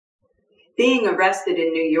Being arrested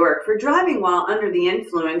in New York for driving while under the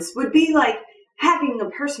influence would be like having a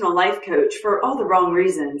personal life coach for all the wrong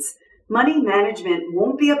reasons. Money management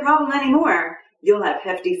won't be a problem anymore. You'll have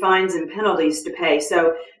hefty fines and penalties to pay,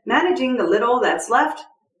 so managing the little that's left,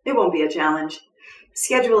 it won't be a challenge.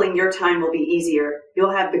 Scheduling your time will be easier.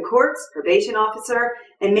 You'll have the courts, probation officer,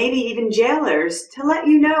 and maybe even jailers to let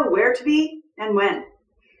you know where to be and when.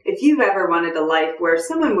 If you've ever wanted a life where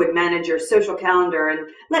someone would manage your social calendar and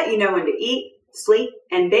let you know when to eat, sleep,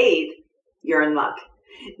 and bathe, you're in luck.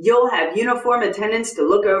 You'll have uniform attendants to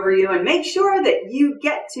look over you and make sure that you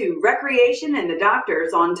get to recreation and the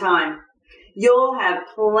doctors on time. You'll have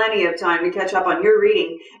plenty of time to catch up on your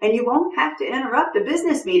reading, and you won't have to interrupt a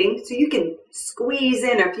business meeting so you can squeeze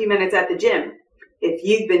in a few minutes at the gym. If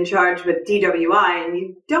you've been charged with DWI and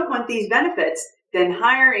you don't want these benefits, then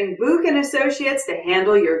hiring Bukh and Associates to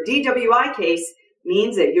handle your DWI case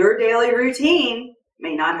means that your daily routine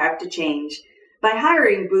may not have to change. By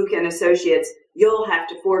hiring Bukh and Associates, you'll have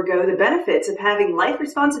to forego the benefits of having life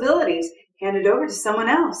responsibilities handed over to someone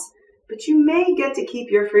else, but you may get to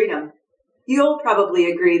keep your freedom. You'll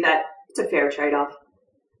probably agree that it's a fair trade-off.